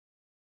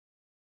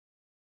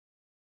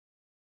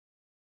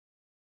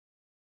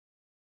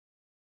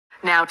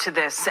Now to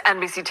this.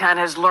 NBC 10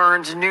 has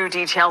learned new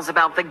details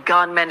about the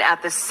gunman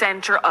at the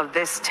center of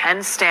this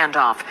tense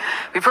standoff.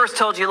 We first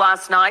told you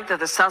last night that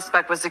the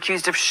suspect was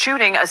accused of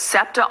shooting a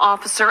SEPTA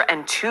officer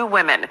and two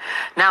women.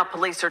 Now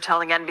police are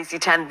telling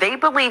NBC 10 they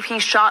believe he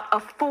shot a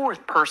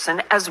fourth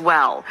person as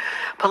well.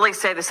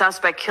 Police say the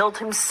suspect killed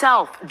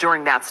himself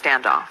during that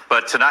standoff.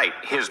 But tonight,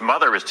 his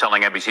mother is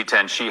telling NBC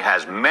 10 she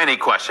has many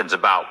questions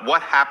about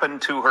what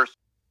happened to her.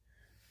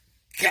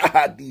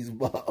 God, these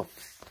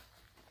moms.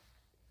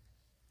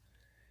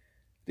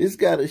 This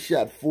guy has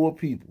shot 4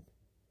 people.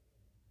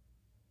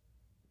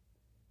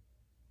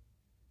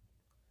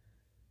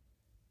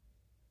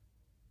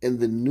 And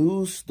the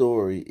news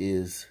story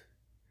is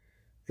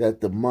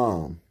that the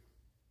mom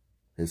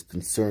has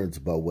concerns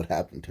about what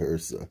happened to her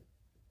son.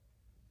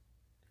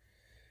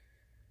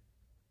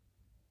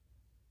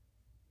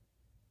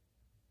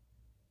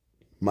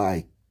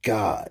 My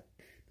God.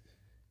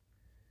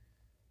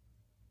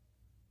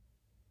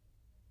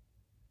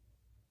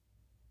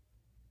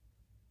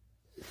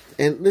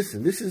 And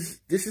listen, this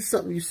is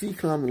something you see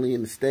commonly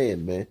in the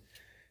stand, man.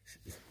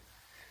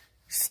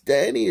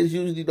 Stand-ins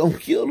usually don't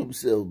kill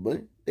themselves,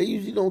 man. They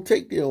usually don't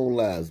take their own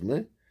lives,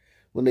 man.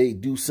 When they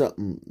do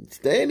something,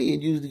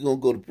 stand-in usually gonna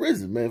go to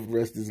prison, man, for the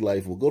rest of his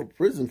life, or go to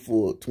prison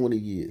for 20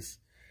 years.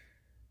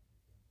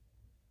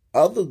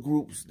 Other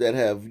groups that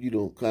have,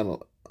 kind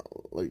of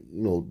like,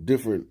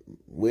 different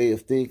way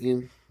of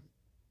thinking,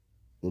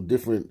 or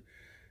different,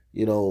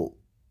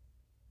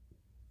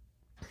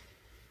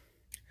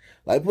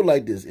 like, put it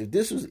like this. If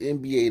this was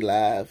NBA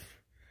Live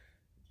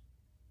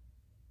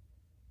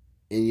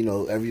and,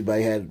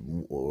 everybody had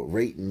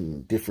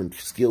rating different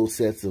skill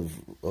sets of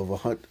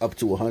up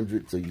to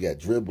 100. So you got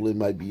dribbling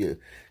might be a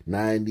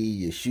 90,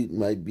 your shooting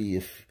might be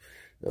a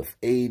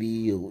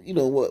 80, or,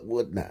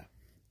 whatnot.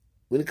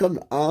 When it comes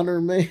to honor,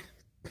 man,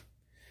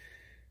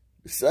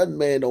 the Southern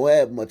man don't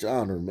have much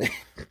honor, man.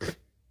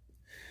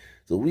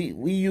 So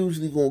we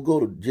usually gonna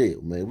go to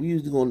jail, man.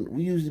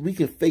 We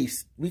can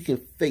face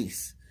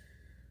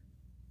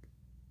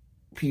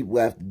people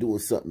after doing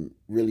something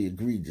really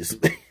egregious,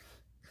 man.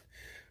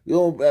 We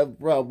don't have a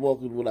problem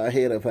walking with our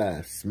head up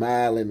high,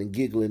 smiling and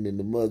giggling in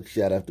the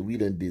mugshot after we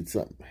done did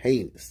something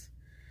heinous.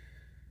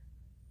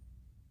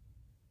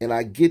 And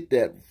I get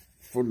that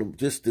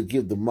just to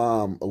give the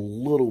mom a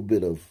little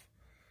bit of,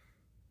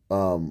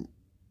 try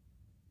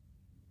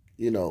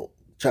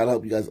to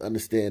help you guys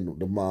understand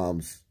the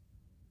mom's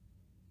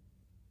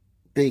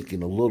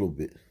thinking a little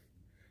bit.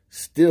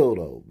 Still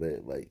though,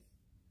 man, like,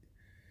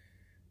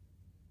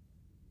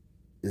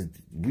 is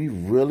we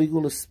really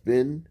going to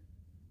spend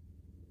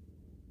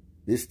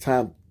this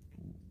time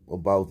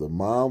about the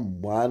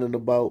mom whining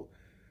about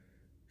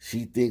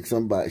she think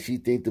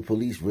the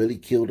police really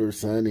killed her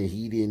son and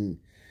he didn't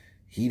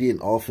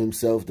off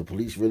himself, the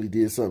police really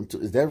did something to?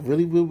 Is that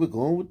really where we're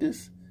going with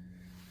this?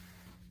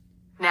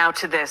 Now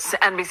to this.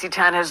 NBC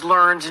 10 has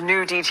learned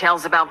new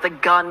details about the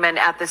gunman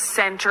at the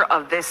center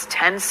of this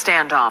tense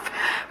standoff.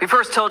 We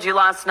first told you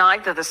last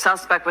night that the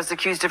suspect was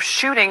accused of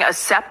shooting a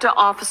SEPTA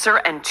officer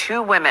and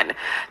two women.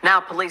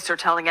 Now police are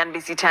telling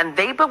NBC 10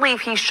 they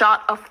believe he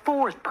shot a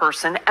fourth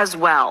person as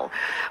well.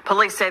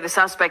 Police say the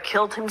suspect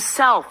killed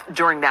himself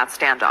during that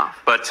standoff.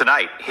 But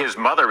tonight, his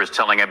mother is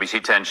telling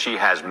NBC 10 she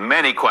has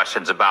many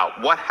questions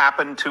about what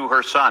happened to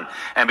her son.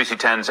 NBC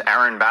 10's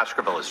Aaron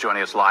Baskerville is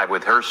joining us live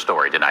with her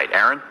story tonight.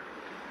 Aaron?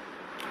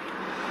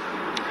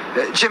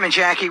 Jim and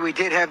Jackie, we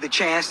did have the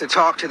chance to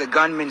talk to the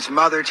gunman's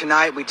mother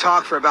tonight. We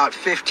talked for about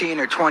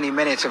 15 or 20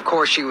 minutes. Of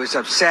course, she was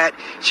upset.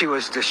 She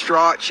was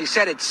distraught. She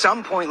said at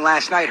some point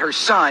last night her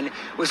son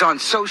was on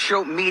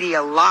social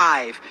media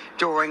live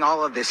during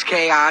all of this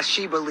chaos.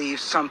 She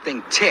believes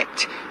something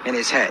ticked in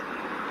his head.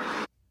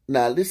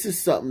 Now, this is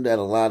something that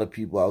a lot of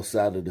people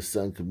outside of the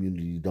Sun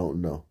community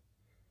don't know.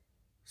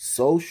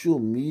 Social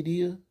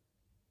media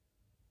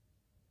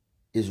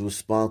is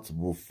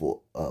responsible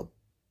for a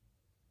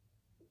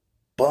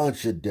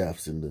bunch of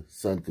deaths in the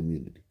Sun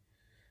community.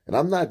 And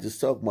I'm not just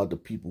talking about the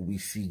people we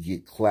see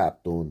get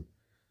clapped on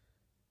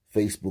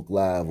Facebook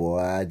Live or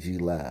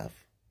IG Live.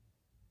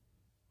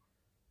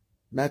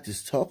 Not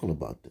just talking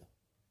about them.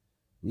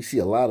 We see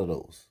a lot of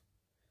those.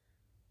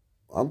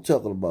 I'm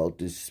talking about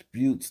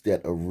disputes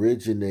that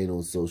originate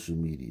on social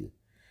media,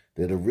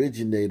 that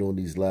originate on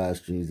these live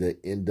streams that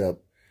end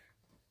up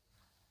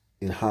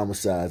in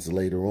homicides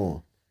later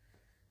on.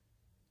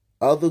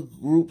 Other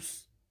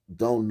groups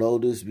don't know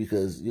this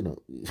because,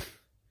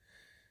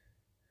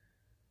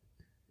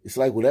 it's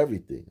like with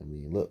everything. I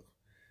mean, look,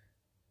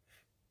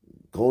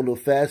 going to a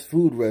fast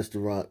food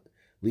restaurant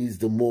leads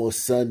to more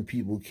Sun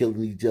people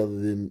killing each other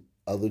than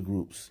other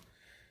groups.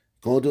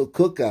 Going to a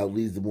cookout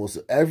leads to more.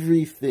 So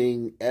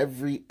everything,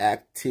 every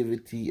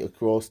activity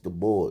across the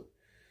board.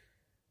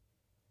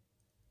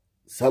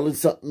 Selling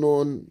something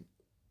on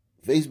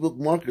Facebook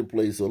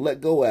Marketplace or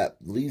Let Go app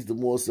leads to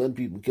more Sun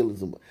people killing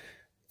somebody.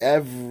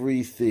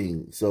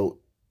 Everything. So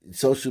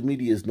social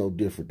media is no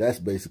different. That's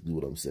basically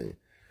what I'm saying.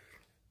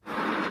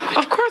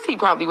 Of course he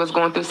probably was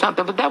going through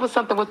something, but that was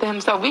something within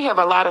himself. We have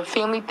a lot of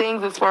family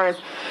things as far as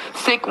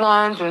sick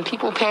ones and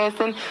people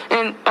passing,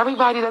 and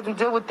everybody doesn't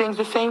deal with things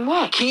the same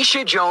way.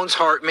 Keisha Jones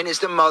Hartman is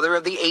the mother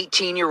of the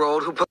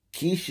 18-year-old who...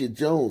 Keisha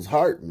Jones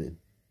Hartman.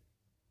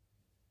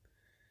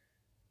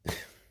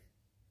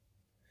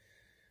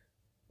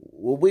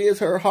 Well, where's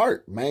her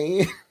heart,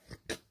 man?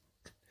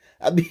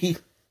 I mean,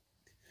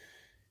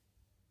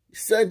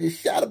 son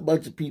just shot a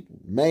bunch of people,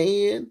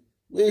 man.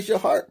 Where's your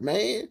heart,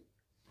 man?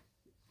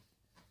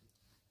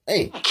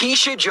 Hey.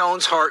 Keisha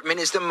Jones Hartman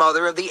is the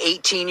mother of the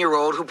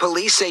 18-year-old who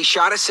police say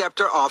shot a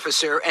SEPTA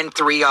officer and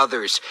 3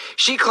 others.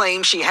 She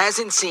claims she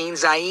hasn't seen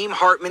Zaim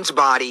Hartman's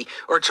body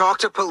or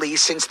talked to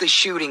police since the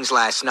shootings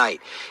last night.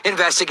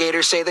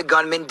 Investigators say the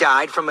gunman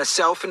died from a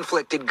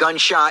self-inflicted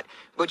gunshot,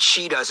 but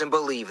she doesn't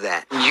believe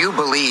that. You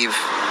believe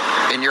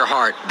in your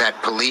heart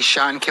that police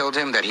shot and killed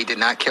him, that he did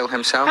not kill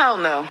himself? Hell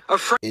no.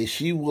 And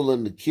she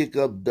willing to kick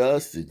up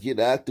dust and get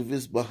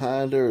activists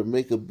behind her and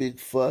make a big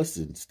fuss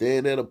and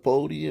stand at a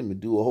podium and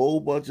do a whole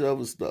bunch of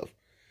other stuff.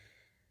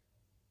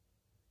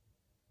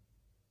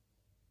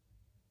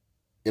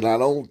 And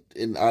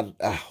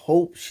I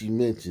hope she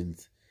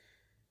mentions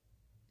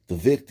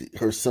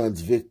her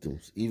son's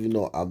victims, even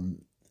though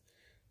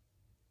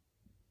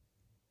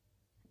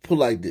put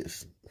like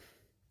this.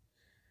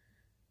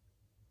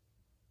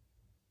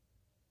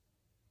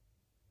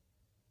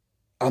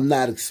 I'm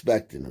not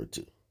expecting her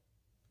to.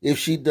 If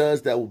she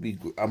does, that would be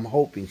good. I'm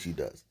hoping she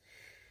does.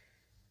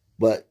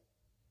 But,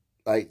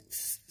 like,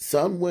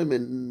 some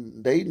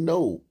women, they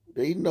know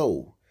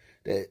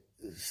that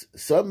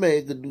some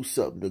man could do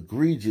something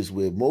egregious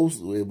with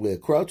a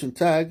Crouching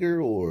Tiger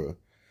or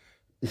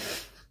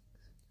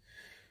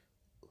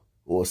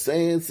a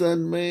Sand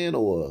Sun man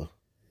or a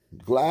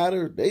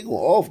glider. They gonna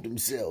off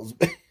themselves,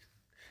 man.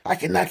 I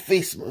cannot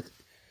face my...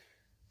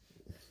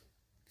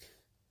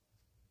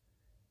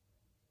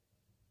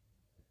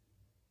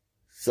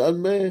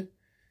 Son, man,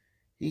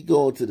 he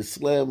going to the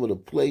Slammer to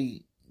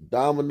play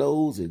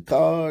dominoes and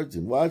cards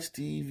and watch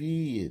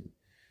TV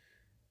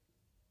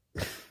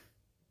and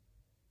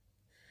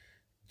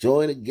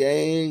join a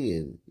gang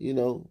and, you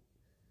know,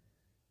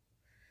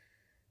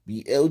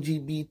 be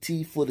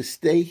LGBT for the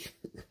state.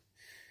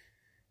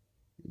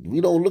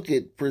 We don't look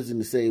at prison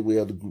the same way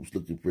other groups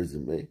look at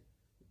prison, man.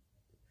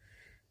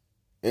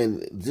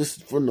 And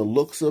just from the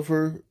looks of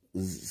her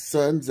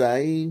son,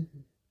 Zaim,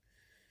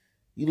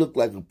 he looked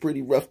like a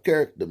pretty rough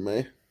character,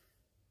 man.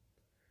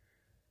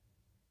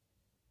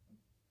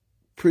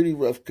 Pretty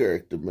rough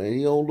character, man.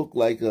 He don't look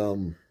like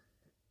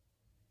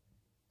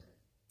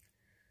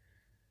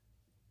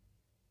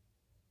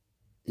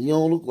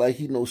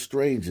he no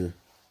stranger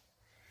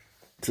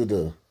to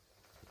the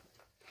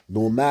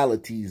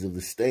normalities of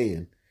the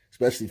stand,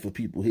 especially for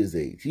people his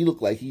age. He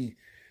looked like he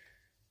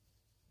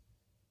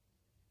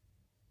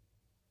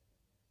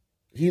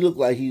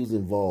was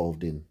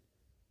involved in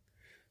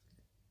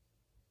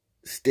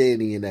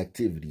standing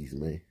activities,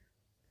 man.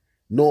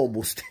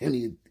 Normal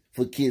standing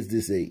for kids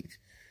this age.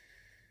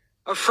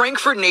 A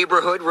Frankfurt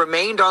neighborhood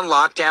remained on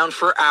lockdown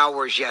for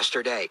hours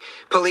yesterday.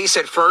 Police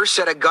at first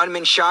said a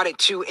gunman shot at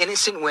 2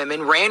 innocent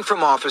women, ran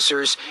from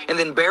officers, and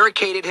then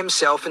barricaded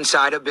himself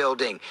inside a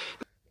building.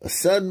 A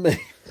sunman.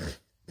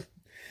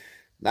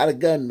 Not a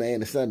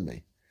gunman, a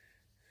sunman.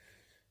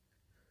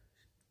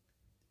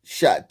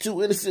 Shot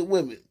 2 innocent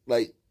women.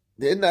 Like,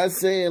 they're not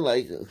saying,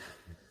 like,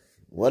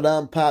 one of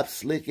them popped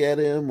slick at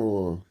him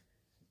or,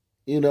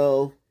 you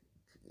know,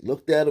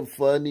 looked at him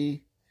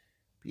funny.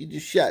 He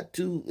just shot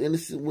 2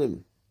 innocent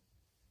women.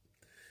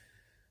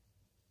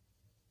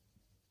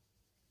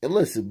 And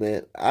listen,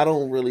 man, I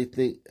don't really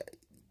think,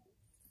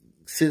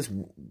 since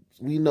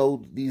we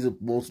know these are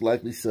most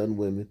likely son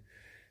women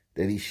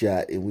that he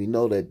shot, and we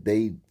know that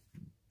they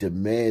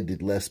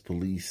demanded less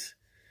police.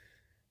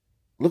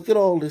 Look at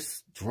all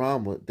this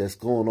drama that's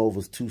going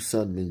over 2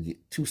 son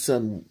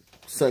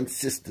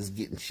sisters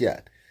getting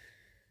shot.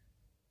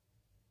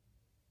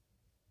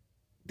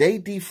 They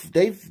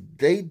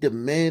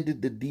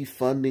demanded the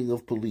defunding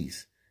of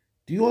police.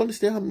 Do you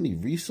understand how many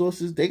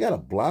resources? They got to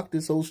block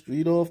this whole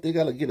street off. They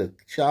got to get a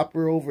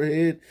chopper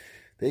overhead.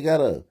 They got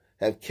to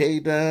have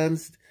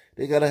K-9s.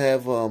 They got to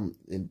have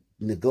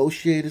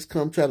negotiators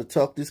come try to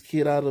talk this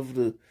kid out of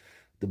the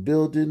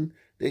building.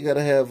 They got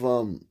to have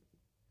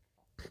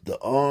the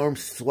armed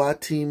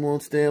SWAT team on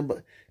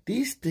standby.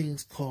 These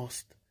things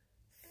cost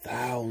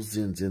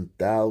thousands and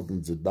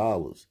thousands of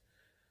dollars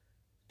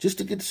just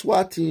to get the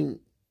SWAT team,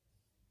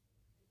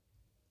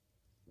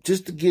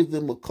 just to give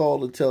them a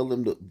call and tell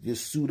them to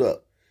just suit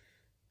up.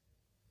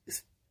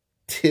 It's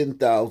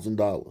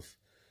 $10,000.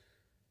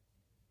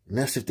 And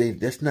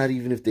that's not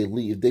even if they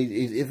leave.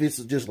 If it's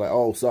just like,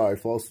 oh, sorry,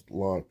 false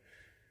alarm,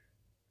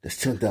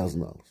 that's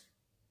 $10,000.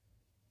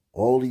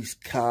 All these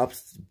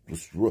cops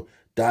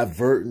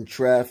diverting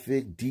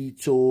traffic,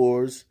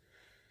 detours,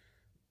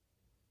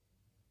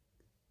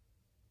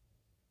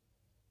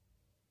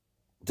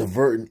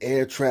 diverting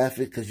air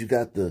traffic because you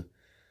got the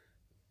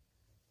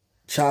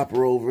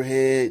chopper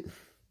overhead.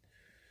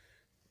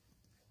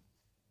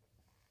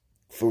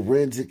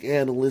 Forensic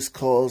analyst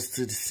calls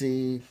to the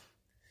scene.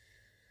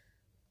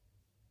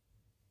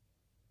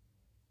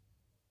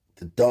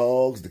 the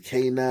dogs, the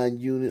K9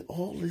 unit,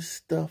 all this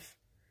stuff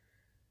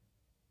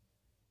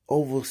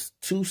over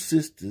two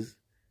sisters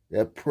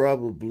that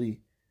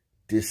probably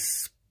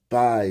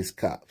despise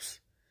cops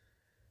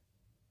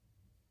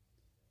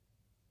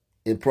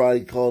and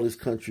probably call this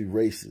country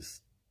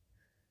racist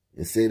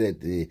and say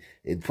that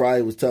it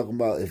probably was talking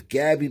about if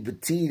Gabby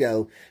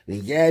Petito,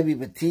 when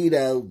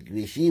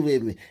she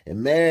with me,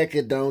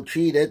 America don't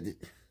treat it.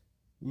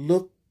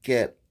 Look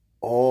at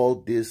all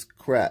this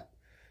crap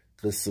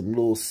because some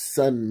little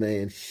son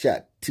man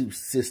shot two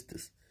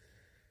sisters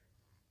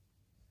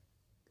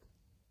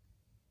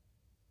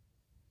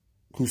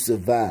who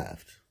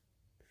survived.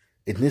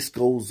 And this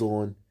goes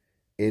on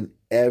in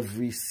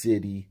every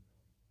city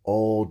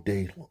all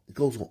day long. It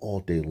goes on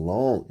all day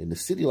long. In a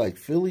city like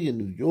Philly and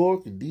New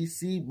York and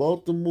D.C.,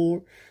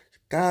 Baltimore,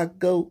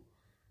 Chicago,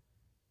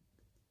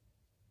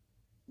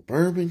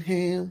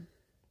 Birmingham,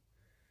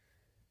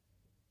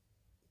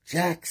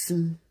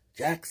 Jacksonville,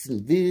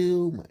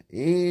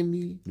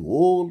 Miami, New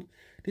Orleans.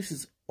 This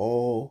is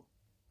all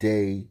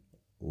day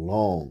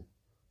long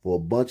for a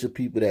bunch of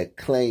people that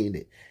claim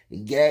it.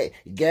 And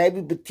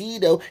Gabby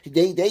Petito,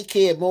 they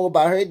care more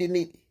about her than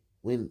it.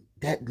 When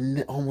that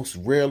almost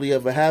rarely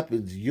ever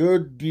happens. You're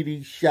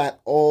getting shot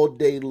all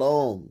day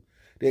long.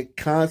 They're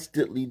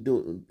constantly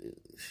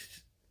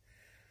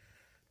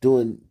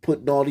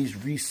putting all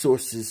these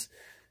resources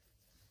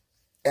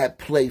at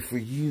play for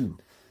you.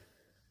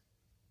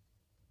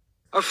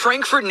 A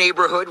Frankfurt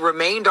neighborhood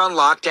remained on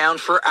lockdown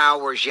for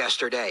hours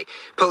yesterday.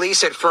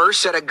 Police at first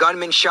said a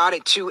gunman shot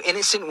at two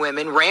innocent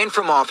women, ran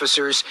from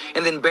officers,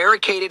 and then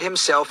barricaded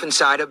himself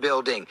inside a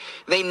building.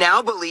 They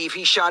now believe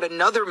he shot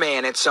another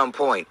man at some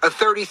point, a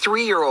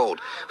 33-year-old,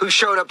 who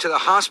showed up to the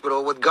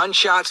hospital with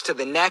gunshots to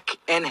the neck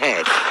and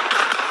head.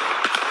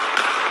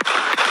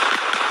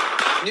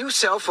 New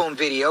cell phone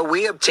video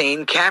we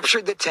obtained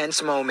captured the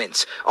tense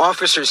moments.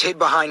 Officers hid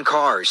behind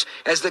cars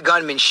as the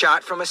gunman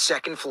shot from a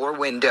second-floor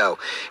window.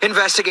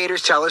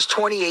 Investigators tell us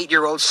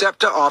 28-year-old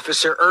SEPTA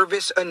officer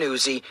Irvis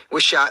Anuzi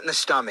was shot in the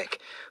stomach.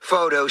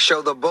 Photos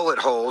show the bullet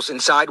holes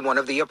inside one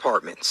of the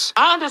apartments.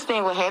 I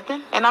understand what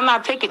happened, and I'm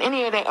not taking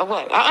any of that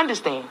away. I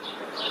understand.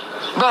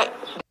 But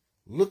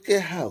look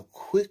at how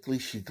quickly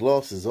she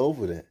glosses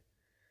over that.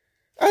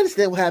 I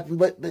understand what happened,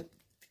 but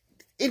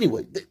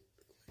anyway...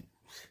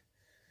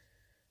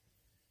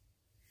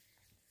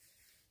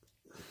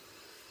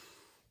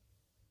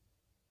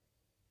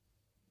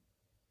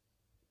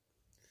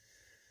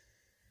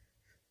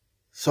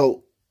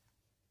 So,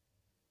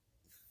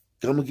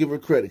 I'm going to give her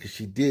credit because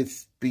she did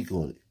speak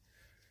on it.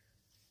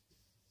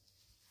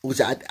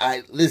 Which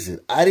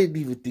listen, I didn't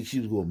even think she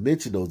was going to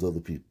mention those other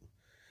people.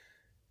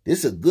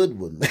 This is a good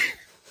one, man.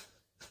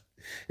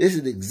 This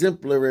is an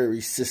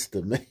exemplary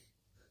sister, man.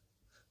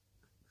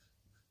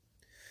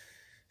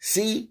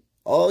 See,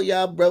 all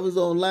y'all brothers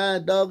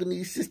online dogging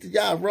these sisters,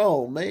 y'all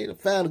wrong, man. I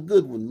found a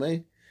good one,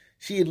 man.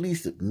 She at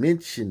least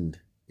mentioned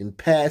in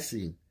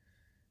passing,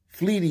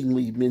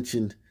 fleetingly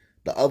mentioned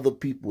the other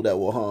people that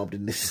were harmed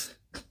in this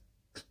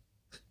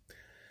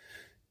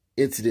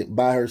incident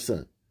by her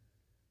son,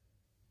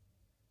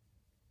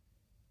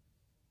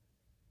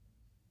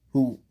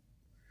 who,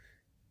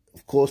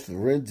 of course,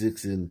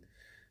 forensics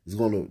is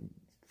going to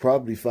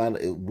probably find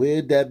out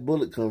where'd that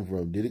bullet come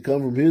from. Did it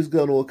come from his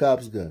gun or a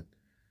cop's gun?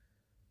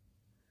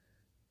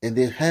 And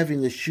they're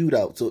having a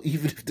shootout. So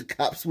even if the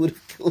cops would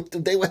have killed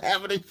them, they were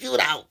having a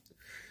shootout.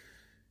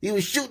 He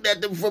was shooting at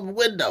them from a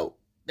window.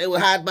 They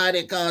would hide by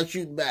their car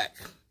shooting back.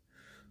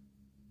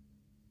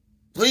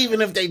 So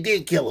even if they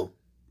did kill him,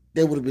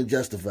 they would have been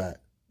justified.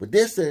 But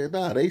they're saying,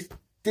 nah, it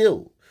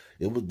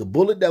was the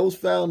bullet that was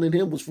found in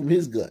him was from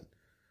his gun.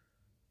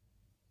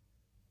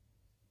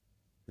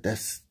 And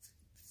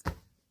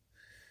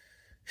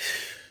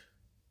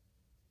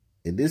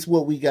this is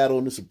what we got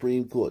on the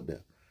Supreme Court now.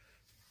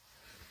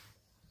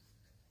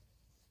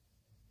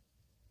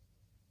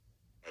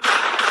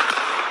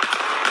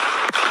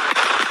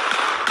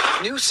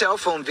 New cell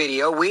phone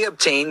video we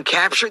obtained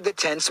captured the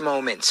tense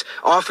moments.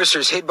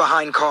 Officers hid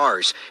behind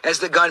cars as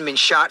the gunman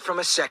shot from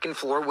a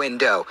second-floor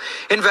window.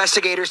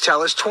 Investigators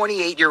tell us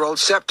 28-year-old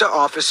SEPTA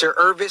officer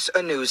Irvis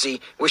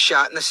Anuzi was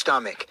shot in the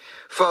stomach.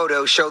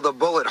 Photos show the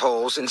bullet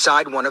holes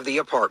inside one of the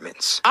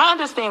apartments. I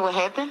understand what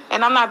happened,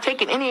 and I'm not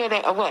taking any of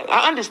that away.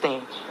 I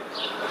understand.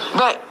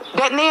 But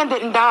that man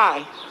didn't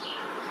die.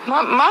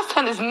 My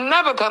son is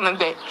never coming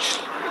back.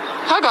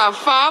 I got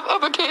 5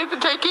 other kids to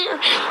take care of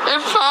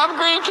and 5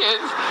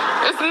 grandkids.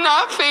 It's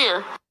not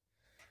fair.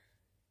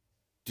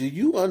 Do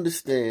you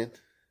understand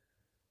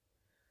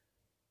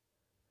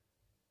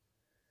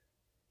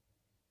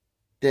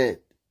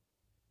that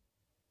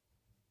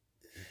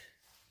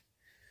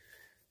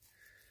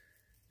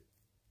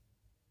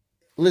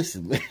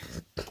listen, man,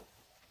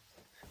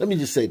 let me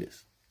just say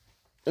this.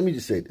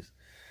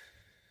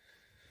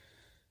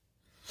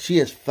 She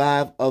has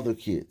 5 other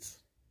kids.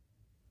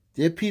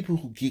 There are people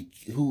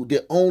who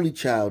their only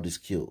child is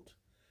killed.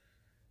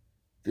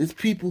 There's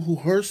people who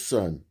her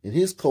son and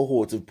his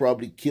cohorts have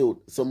probably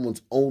killed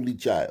someone's only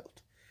child.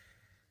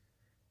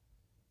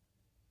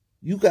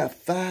 You got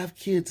 5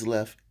 kids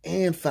left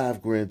and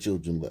 5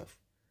 grandchildren left.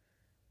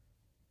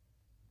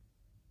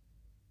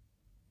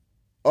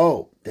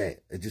 Oh, dang,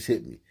 it just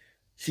hit me.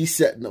 She's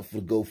setting up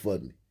for the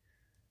GoFundMe.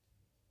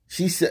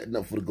 She's setting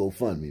up for the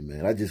GoFundMe,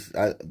 man.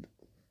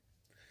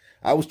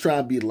 I was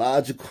trying to be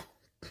logical.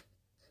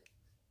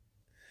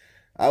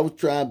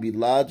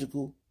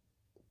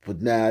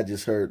 But now I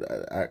just heard,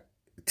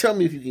 tell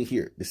me if you can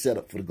hear it, the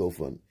setup for the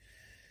GoFundMe.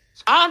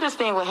 I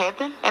understand what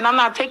happened, and I'm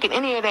not taking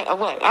any of that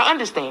away. I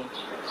understand.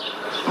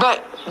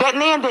 But that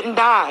man didn't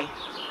die.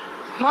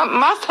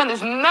 My son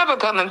is never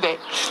coming back.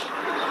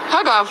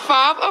 I got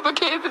 5 other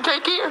kids to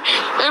take care of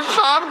and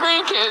 5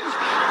 grandkids.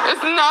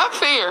 It's not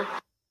fair.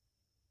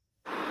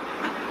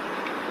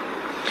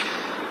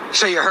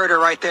 So you heard her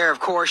right there.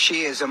 Of course,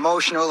 she is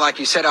emotional. Like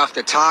you said off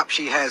the top,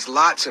 she has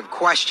lots of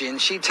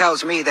questions. She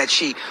tells me that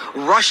she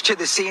rushed to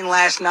the scene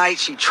last night.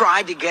 She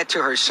tried to get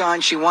to her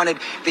son. She wanted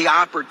the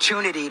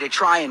opportunity to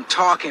try and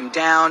talk him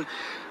down,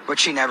 but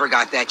she never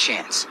got that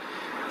chance.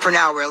 For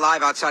now, we're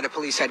live outside of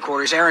police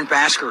headquarters. Erin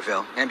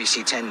Baskerville,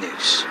 NBC 10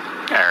 News.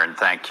 Erin,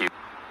 thank you.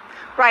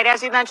 Right,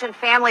 as you mentioned,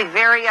 family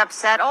very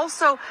upset.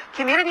 Also,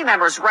 community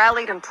members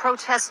rallied and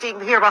protesting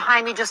here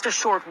behind me just a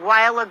short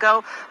while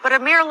ago. But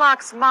Amir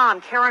Locke's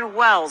mom, Karen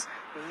Wells,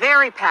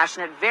 very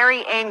passionate,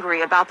 very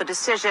angry about the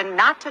decision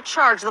not to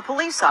charge the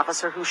police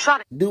officer who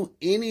shot him. Do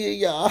any of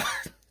y'all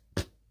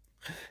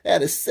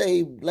have the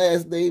same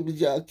last name as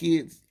y'all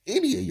kids?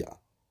 Any of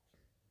y'all?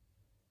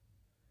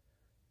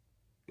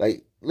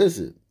 Like,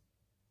 listen,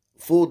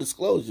 full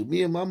disclosure,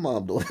 me and my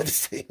mom don't have the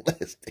same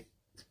last name.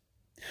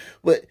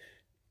 But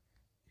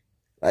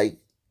like,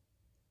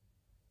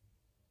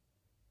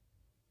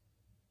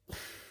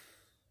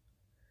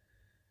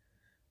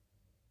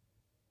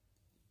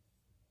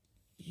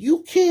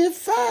 you can't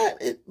find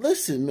it.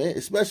 Listen, man,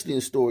 especially in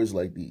stories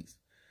like these,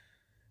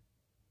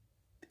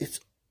 they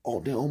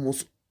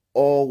almost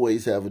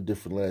always have a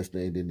different last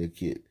name than their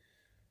kid.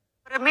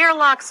 But Amir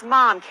Locke's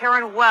mom,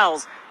 Karen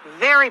Wells,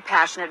 very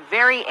passionate,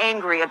 very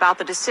angry about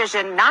the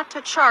decision not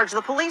to charge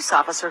the police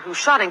officer who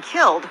shot and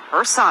killed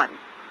her son.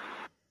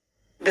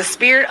 The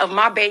spirit of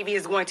my baby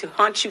is going to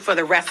haunt you for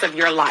the rest of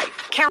your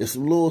life. If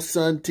some little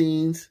son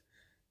teens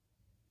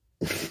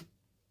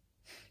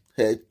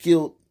had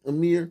killed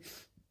Amir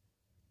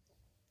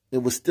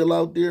and was still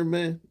out there,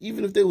 man,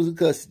 even if they was in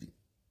custody,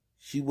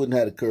 she wouldn't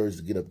have the courage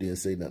to get up there and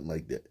say nothing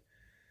like that.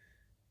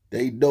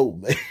 They know,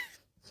 man.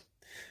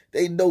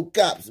 They know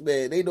cops,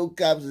 man. They know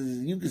cops.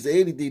 You can say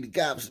anything to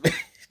cops, man.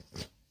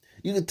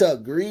 You can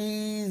talk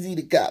greasy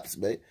to cops,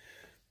 man.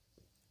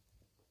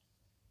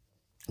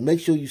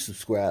 Make sure you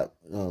subscribe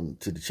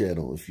to the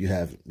channel if you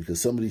haven't,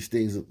 because some of these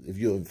things, if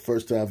you're a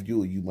first-time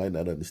viewer, you might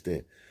not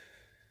understand.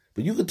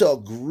 But you can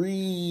talk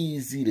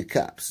greasy to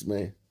cops,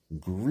 man.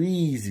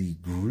 Greasy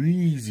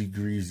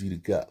to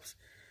cops.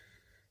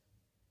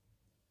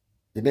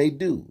 And they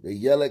do. They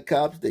yell at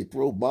cops. They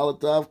throw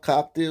Molotov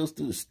cocktails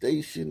through the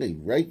station. They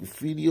write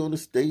graffiti on the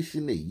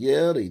station. They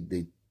yell.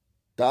 They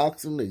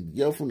dox them. They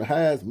yell from the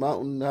highest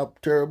mountain how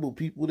terrible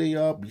people they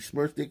are.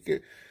 Besmirch their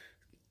care.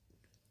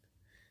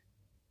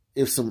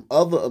 If some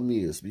other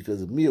Amirs,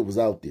 because Amir was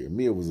out there,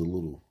 Amir was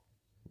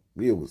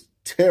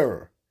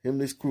terror. Him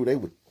and his crew, they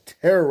were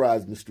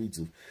terrorizing the streets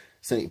of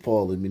St.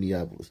 Paul and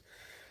Minneapolis.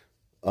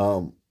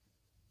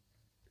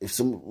 If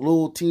some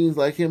little teens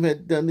like him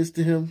had done this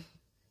to him,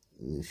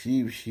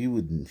 she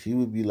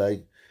would be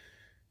like,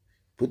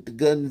 put the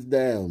guns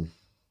down.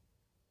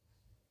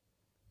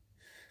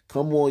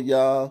 Come on,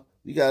 y'all.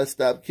 We gotta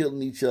stop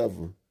killing each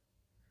other.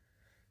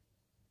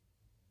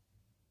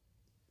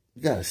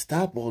 We gotta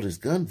stop all this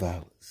gun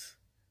violence.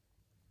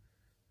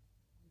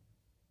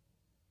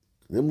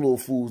 Them little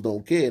fools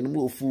don't care. Them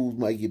little fools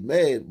might get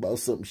mad about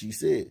something she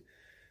said.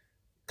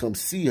 Come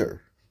see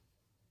her.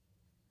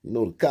 You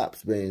know the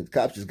cops, man. The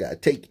cops just gotta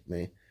take it,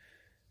 man.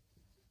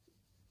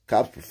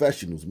 Cops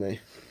professionals, man.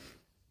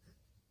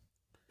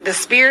 The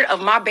spirit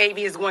of my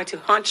baby is going to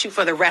haunt you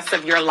for the rest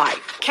of your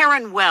life.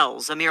 Karen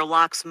Wells, Amir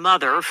Locke's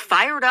mother,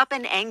 fired up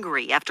and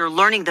angry after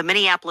learning the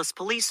Minneapolis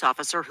police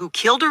officer who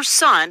killed her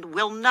son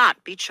will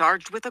not be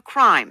charged with a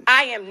crime.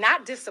 I am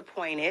not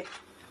disappointed.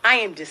 I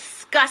am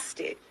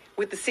disgusted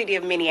with the city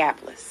of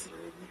Minneapolis.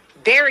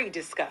 Very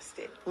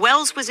disgusted.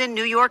 Wells was in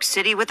New York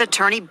City with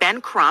attorney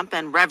Ben Crump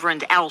and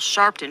Reverend Al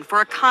Sharpton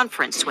for a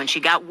conference when she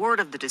got word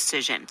of the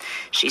decision.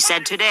 She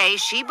said today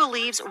she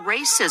believes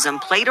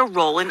racism played a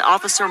role in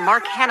Officer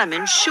Mark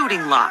Hanneman's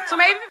shooting Locke. So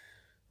maybe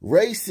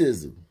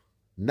racism,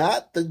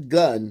 not the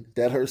gun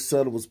that her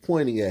son was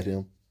pointing at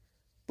him,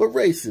 but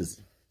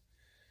racism.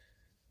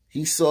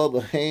 He saw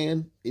the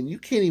hand, and you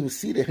can't even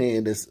see the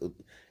hand that's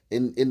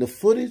in the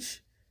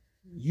footage.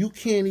 You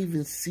can't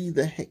even see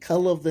the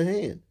color of the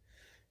hand.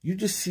 You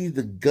just see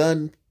the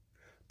gun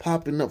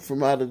popping up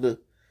from out of the...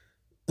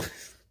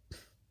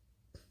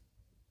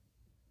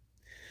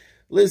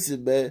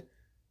 Listen, man.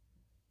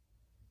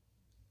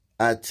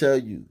 I tell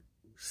you,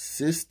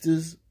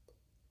 sisters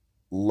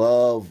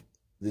love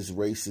this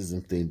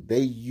racism thing. They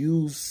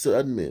use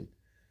Sunmen.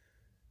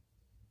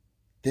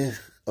 They're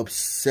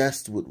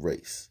obsessed with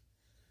race.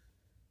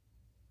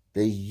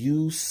 They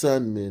use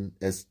Sunmen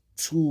as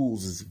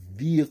tools, as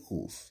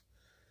vehicles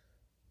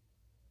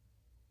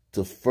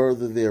to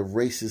further their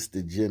racist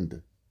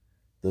agenda.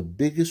 The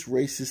biggest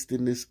racist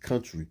in this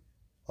country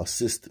are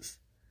sisters.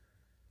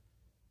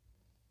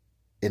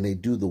 And they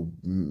do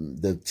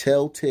the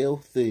telltale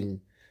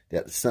thing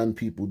that Sun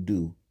people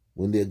do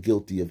when they're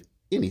guilty of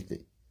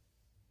anything.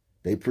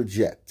 They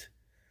project.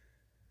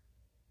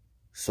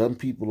 Sun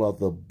people are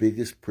the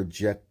biggest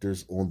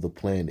projectors on the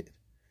planet.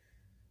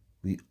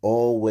 We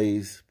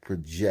always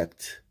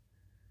project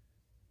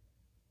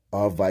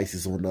our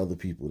vices on other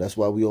people. That's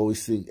why we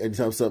always think,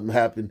 anytime something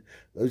happens,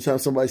 every time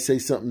somebody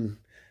says something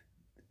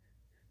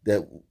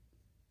that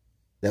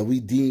we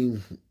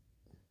deem,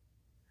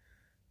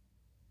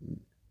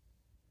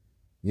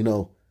 you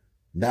know,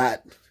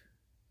 not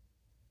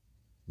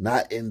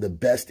in the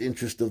best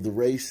interest of the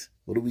race,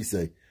 what do we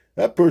say?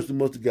 That person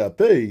must have got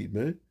paid,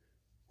 man.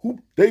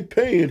 They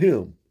paying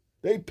him.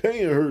 They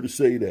paying her to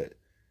say that.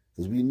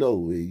 Because we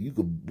know you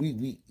could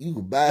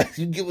buy,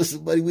 you give us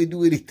some money, we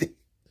do anything.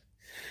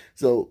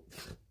 So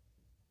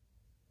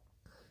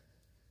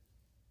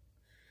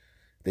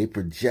they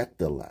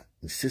project a lot.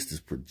 And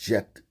sisters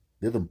project.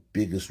 They're the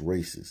biggest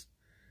racists.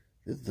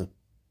 They're the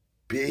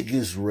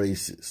biggest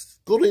racists.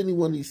 Go to any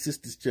one of these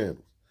sisters'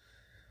 channels.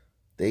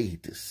 They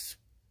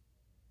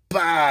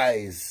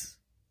despise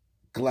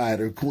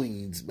glider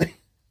queens, man.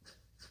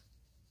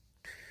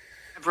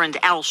 Reverend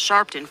Al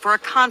Sharpton for a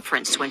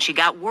conference when she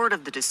got word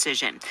of the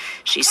decision.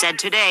 She said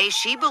today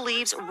she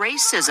believes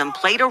racism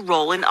played a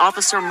role in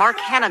Officer Mark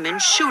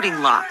Hanneman's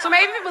shooting lot. So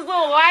maybe if it was a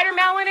little lighter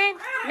melanin,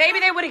 maybe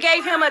they would have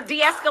gave him a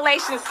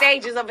de-escalation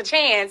stages of a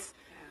chance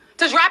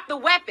to drop the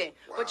weapon.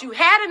 But you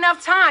had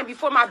enough time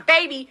before my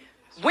baby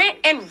went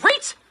and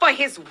reached for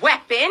his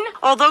weapon.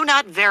 Although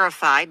not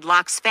verified,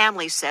 Locke's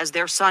family says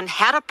their son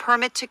had a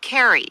permit to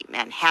carry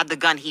and had the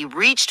gun he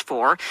reached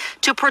for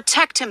to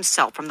protect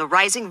himself from the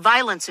rising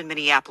violence in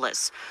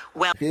Minneapolis.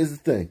 Well, here's the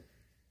thing.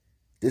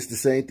 This is the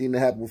same thing that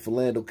happened with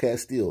Philando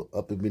Castile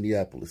up in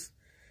Minneapolis.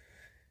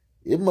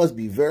 It must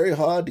be very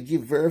hard to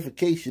get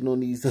verification on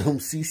these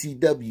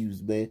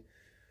CCWs, man,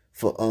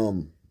 for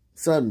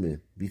Sunmen,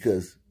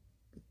 because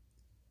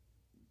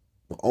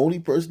the only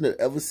person that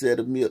ever said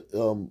of me,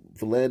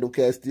 Philando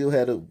Castile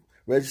had a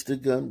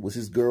registered gun was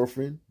his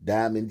girlfriend,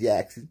 Diamond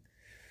Jackson,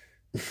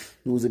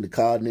 who was in the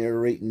car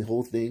narrating the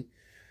whole thing.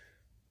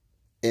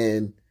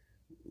 And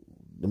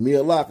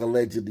Amir Locke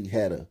allegedly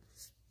had a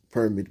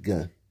permit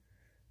gun.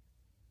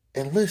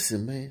 And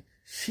listen, man,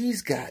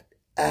 she's got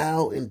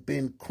Al and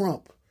Ben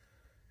Crump.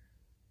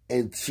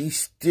 And she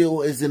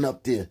still isn't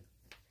up there.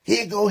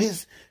 Here go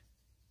his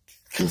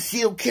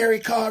concealed carry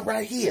card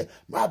right here.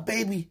 My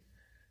baby.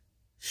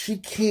 She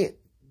can't,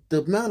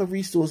 the amount of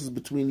resources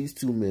between these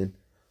two men,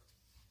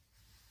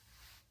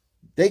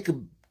 they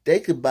could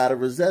buy the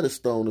Rosetta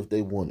Stone if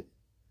they wanted.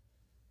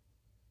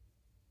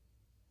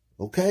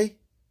 Okay?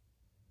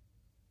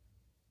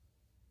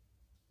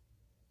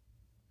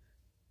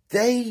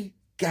 They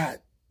got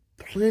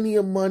plenty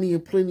of money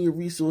and plenty of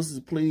resources,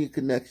 plenty of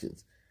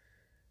connections.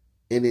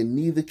 And in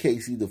neither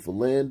case, either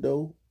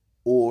Philando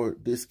or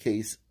this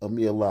case,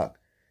 Amir Locke,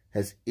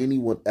 has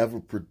anyone ever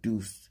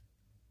produced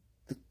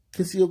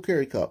concealed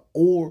carry card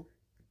or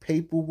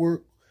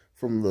paperwork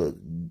from the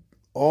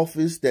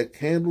office that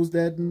handles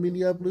that in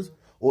Minneapolis,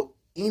 or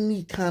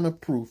any kind of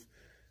proof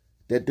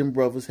that them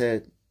brothers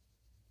had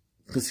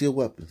concealed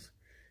weapons.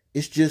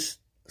 It's just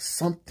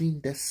something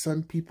that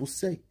Sun people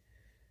say.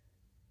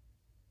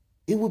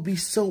 It would be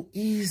so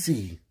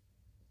easy.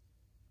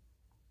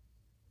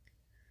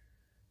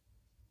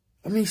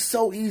 I mean,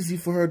 so easy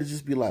for her to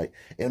just be like,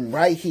 and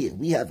right here,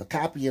 we have a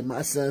copy of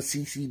my son's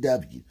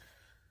CCW.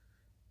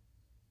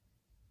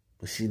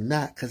 But she's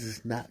not, because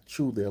it's not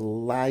true. They're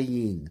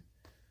lying.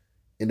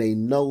 And they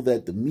know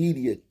that the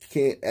media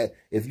can't.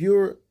 If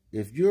you're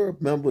a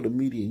member of the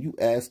media and you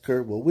ask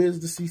her, well,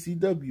 where's the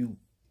CCW?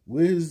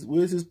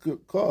 Where's his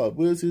card?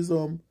 Where's his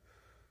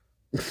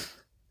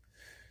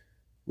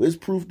where's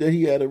proof that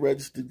he had a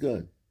registered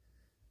gun?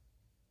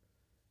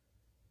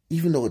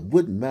 Even though it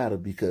wouldn't matter,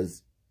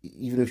 because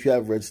even if you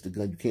have a registered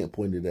gun, you can't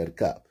point it at a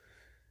cop.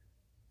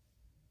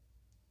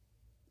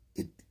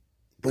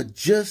 But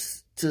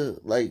just to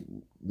like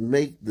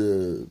make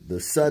the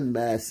Sun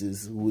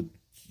masses who would,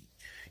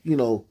 you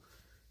know,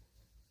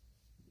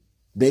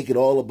 make it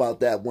all about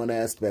that one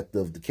aspect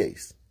of the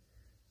case.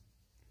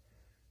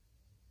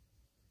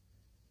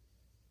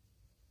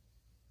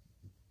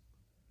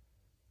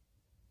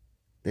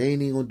 They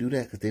ain't even gonna do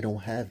that because they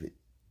don't have it.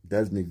 It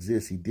doesn't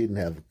exist. He didn't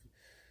have it.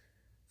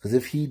 Because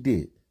if he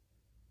did,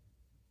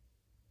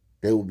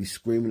 they would be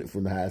screaming it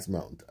from the highest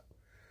mountaintop.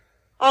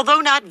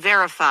 although not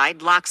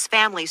verified, Locke's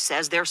family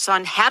says their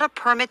son had a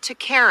permit to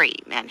carry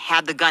and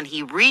had the gun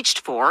he reached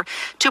for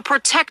to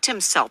protect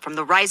himself from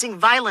the rising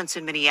violence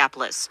in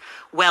Minneapolis.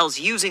 Wells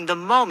using the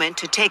moment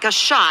to take a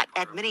shot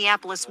at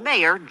Minneapolis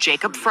Mayor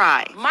Jacob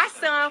Frey. My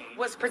son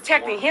was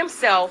protecting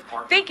himself,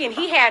 thinking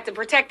he had to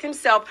protect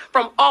himself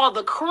from all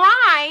the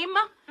crime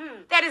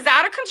that is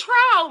out of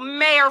control,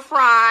 Mayor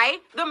Frey,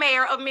 the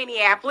mayor of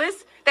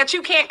Minneapolis. that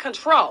you can't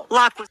control.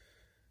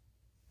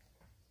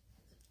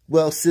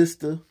 Well,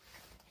 sister,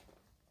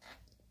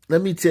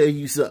 let me tell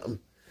you something.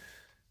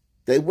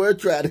 They were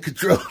trying to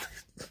control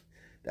it.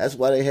 That's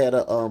why they had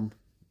a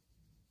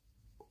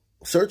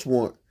search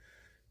warrant.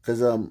 Because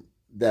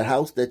that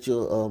house that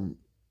your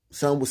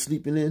son was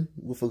sleeping in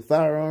with a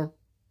firearm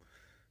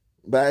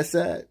by his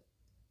side,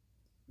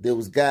 there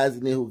was guys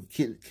in there who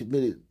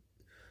committed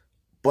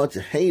a bunch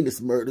of heinous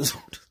murders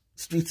on the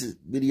streets of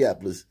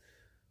Minneapolis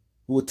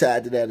who were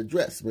tied to that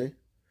address, man.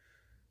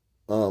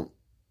 Who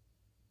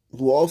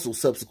also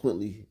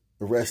subsequently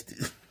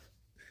arrested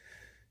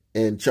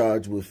and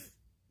charged with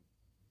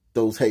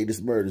those heinous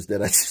murders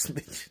that I just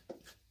mentioned.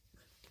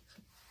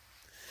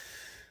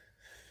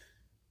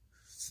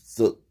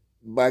 So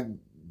by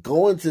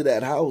going to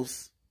that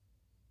house,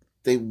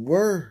 they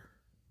were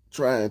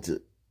trying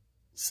to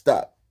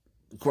stop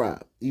the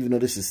crime, even though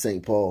this is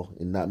St. Paul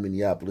and not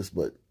Minneapolis,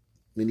 but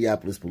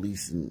Minneapolis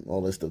police and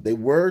all that stuff. They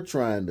were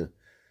trying to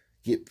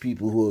get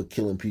people who are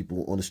killing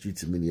people on the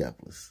streets of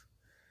Minneapolis.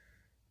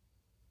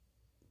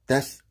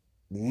 That's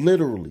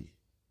literally,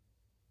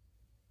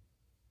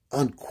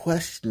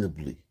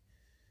 unquestionably,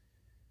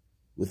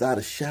 without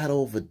a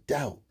shadow of a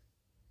doubt,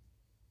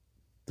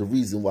 the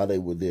reason why they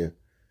were there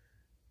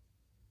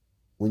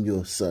when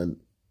your son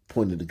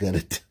pointed the gun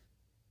at them.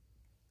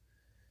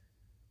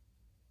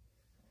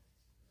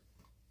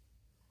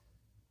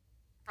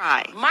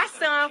 My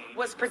son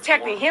was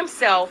protecting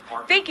himself,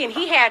 thinking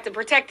he had to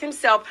protect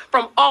himself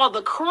from all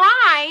the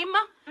crime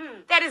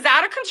that is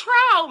out of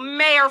control,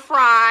 Mayor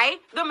Fry,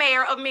 the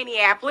mayor of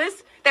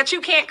Minneapolis, that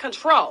you can't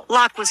control.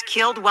 Locke was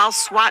killed while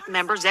SWAT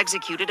members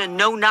executed a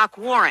no-knock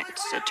warrant.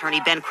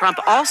 Attorney Ben Crump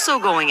also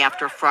going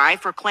after Fry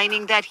for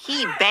claiming that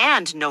he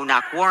banned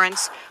no-knock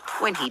warrants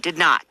when he did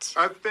not.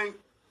 I think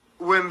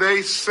when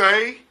they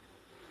say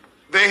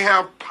they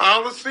have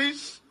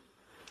policies,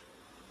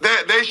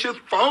 that they should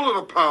follow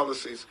the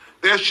policies.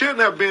 There shouldn't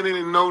have been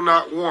any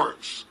no-knock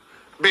warrants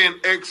being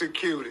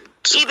executed.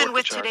 Even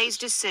with today's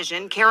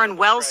decision, Karen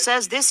Wells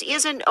says this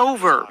isn't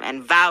over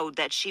and vowed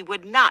that she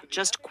would not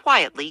just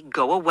quietly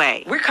go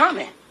away. We're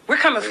coming. We're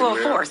coming full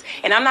force.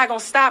 And I'm not going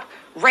to stop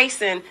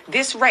racing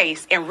this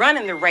race and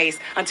running the race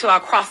until I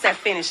cross that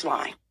finish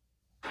line.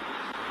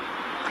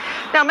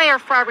 Now, Mayor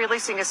Fry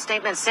releasing a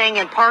statement saying,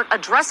 in part,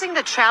 addressing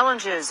the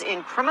challenges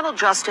in criminal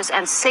justice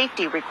and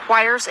safety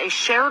requires a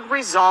shared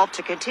resolve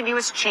to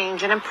continuous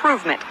change and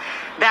improvement.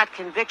 That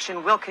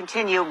conviction will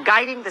continue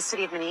guiding the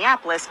city of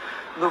Minneapolis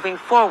moving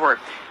forward.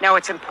 Now,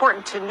 it's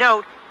important to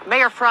note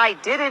Mayor Fry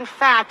did, in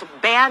fact,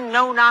 ban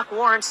no-knock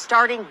warrants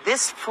starting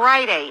this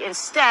Friday.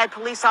 Instead,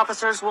 police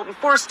officers will be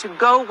forced to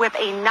go with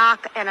a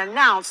knock and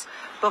announce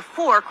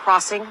before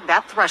crossing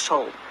that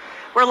threshold.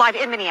 We're live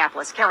in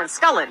Minneapolis. Karen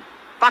Scullin,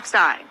 Fox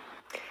 9.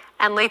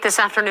 And late this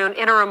afternoon,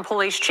 Interim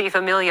Police Chief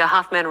Amelia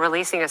Huffman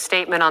releasing a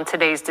statement on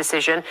today's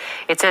decision.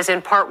 It says,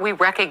 in part, we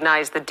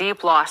recognize the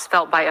deep loss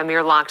felt by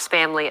Amir Locke's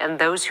family and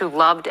those who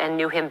loved and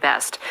knew him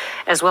best,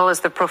 as well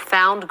as the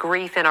profound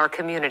grief in our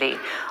community.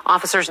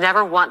 Officers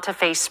never want to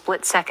face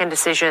split-second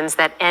decisions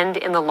that end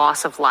in the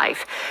loss of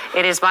life.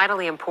 It is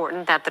vitally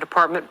important that the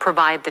department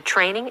provide the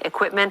training,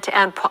 equipment,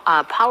 and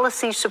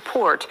policy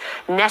support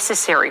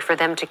necessary for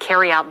them to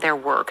carry out their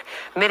work,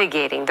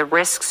 mitigating the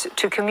risks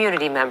to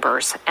community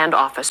members and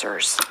officers.